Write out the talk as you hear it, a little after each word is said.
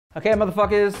Okay,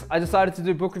 motherfuckers, I decided to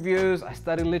do book reviews. I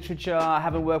study literature. I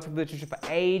haven't worked with literature for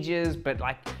ages, but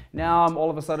like now I'm all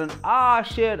of a sudden,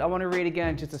 shit, I want to read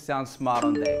again just to sound smart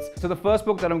on dates. So the first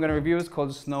book that I'm going to review is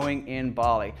called Snowing in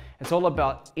Bali. It's all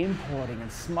about importing and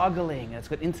smuggling. It's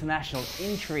got international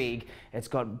intrigue. It's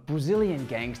got Brazilian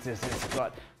gangsters. It's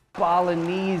got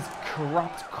Balinese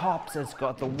corrupt cops. It's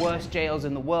got the worst jails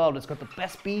in the world. It's got the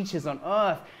best beaches on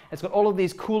earth. It's got all of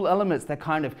these cool elements that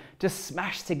kind of just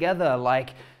smash together like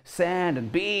sand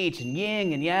and beach and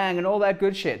yin and yang and all that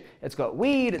good shit. It's got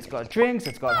weed, it's got drinks,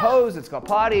 it's got hoes, it's got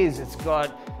parties, it's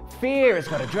got fear, it's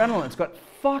got adrenaline, it's got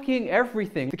fucking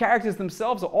everything. The characters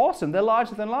themselves are awesome. They're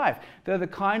larger than life. They're the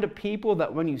kind of people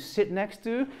that when you sit next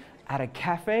to at a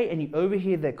cafe and you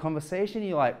overhear their conversation,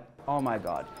 you're like, oh my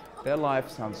God. Their life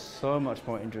sounds so much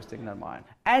more interesting than mine.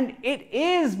 And it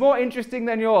is more interesting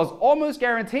than yours, almost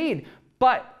guaranteed,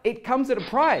 but it comes at a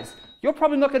price. You're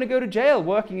probably not gonna go to jail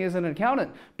working as an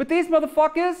accountant, but these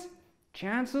motherfuckers,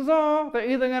 chances are they're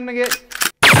either gonna get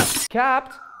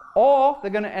capped or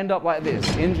they're gonna end up like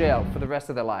this, in jail for the rest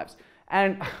of their lives.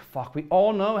 And fuck, we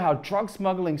all know how drug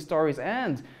smuggling stories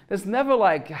end. There's never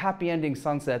like happy ending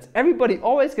sunsets. Everybody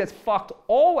always gets fucked,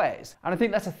 always. And I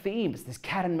think that's a theme. It's this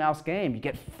cat and mouse game. You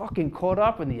get fucking caught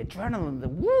up in the adrenaline, the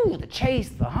woo, the chase,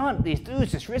 the hunt, these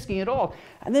dudes just risking it all.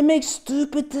 And they make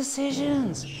stupid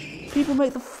decisions. People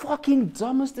make the fucking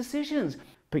dumbest decisions.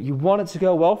 But you want it to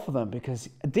go well for them because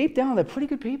deep down, they're pretty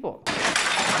good people.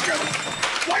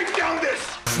 Wipe down this!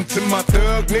 To my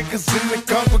thug niggas in the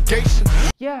congregation.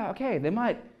 Yeah, okay, they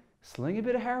might sling a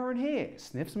bit of heroin here,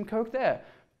 sniff some coke there,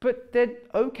 but they're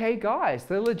okay guys,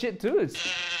 they're legit dudes.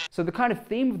 So the kind of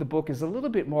theme of the book is a little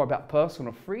bit more about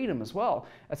personal freedom as well.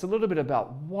 It's a little bit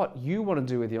about what you want to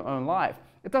do with your own life.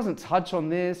 It doesn't touch on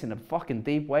this in a fucking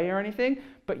deep way or anything,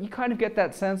 but you kind of get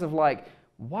that sense of like,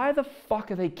 why the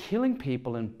fuck are they killing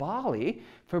people in Bali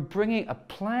for bringing a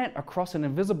plant across an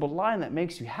invisible line that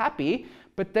makes you happy,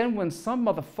 but then when some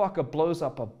motherfucker blows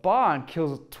up a bar and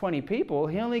kills 20 people,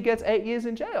 he only gets 8 years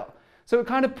in jail. So it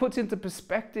kind of puts into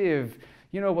perspective,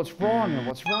 you know, what's wrong and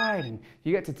what's right, and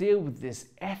you get to deal with this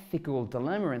ethical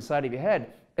dilemma inside of your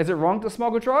head. Is it wrong to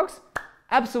smuggle drugs?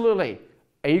 Absolutely.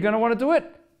 Are you gonna wanna do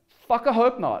it? Fuck, I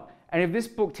hope not. And if this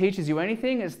book teaches you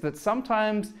anything, it's that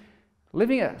sometimes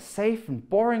living a safe and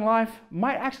boring life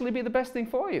might actually be the best thing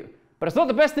for you. But it's not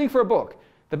the best thing for a book.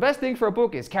 The best thing for a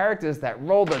book is characters that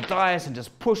roll the dice and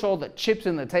just push all the chips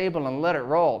in the table and let it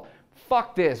roll.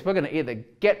 Fuck this, we're gonna either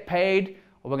get paid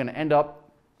or we're gonna end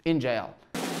up in jail.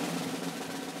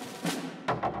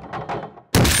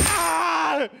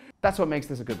 That's what makes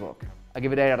this a good book. I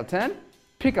give it 8 out of 10.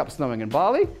 Pick up Snowing in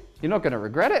Bali. You're not gonna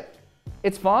regret it.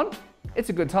 It's fun, it's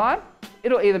a good time.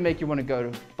 It'll either make you wanna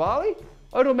go to Bali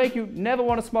or it'll make you never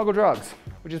want to smuggle drugs,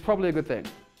 which is probably a good thing.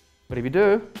 But if you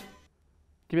do,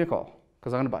 give me a call,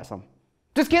 because I'm going to buy some.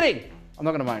 Just kidding! I'm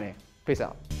not going to buy any. Peace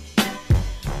out.